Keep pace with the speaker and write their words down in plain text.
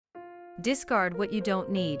Discard what you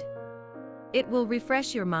don't need. It will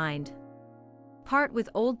refresh your mind. Part with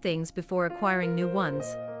old things before acquiring new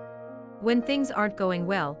ones. When things aren't going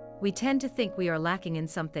well, we tend to think we are lacking in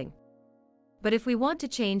something. But if we want to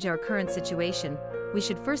change our current situation, we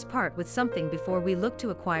should first part with something before we look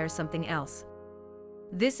to acquire something else.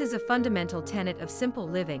 This is a fundamental tenet of simple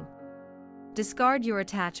living. Discard your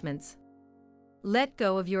attachments. Let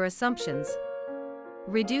go of your assumptions.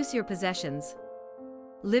 Reduce your possessions.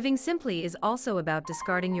 Living simply is also about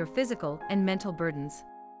discarding your physical and mental burdens.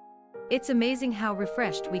 It's amazing how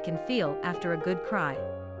refreshed we can feel after a good cry.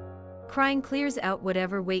 Crying clears out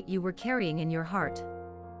whatever weight you were carrying in your heart.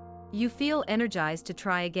 You feel energized to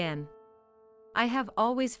try again. I have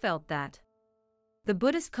always felt that. The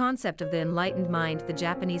Buddhist concept of the enlightened mind, the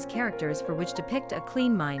Japanese characters for which depict a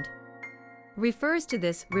clean mind, refers to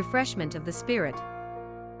this refreshment of the spirit.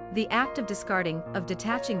 The act of discarding, of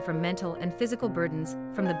detaching from mental and physical burdens,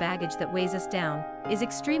 from the baggage that weighs us down, is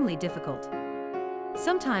extremely difficult.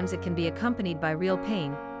 Sometimes it can be accompanied by real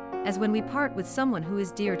pain, as when we part with someone who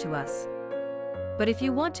is dear to us. But if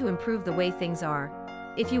you want to improve the way things are,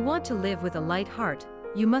 if you want to live with a light heart,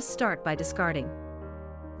 you must start by discarding.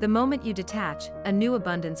 The moment you detach, a new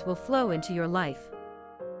abundance will flow into your life.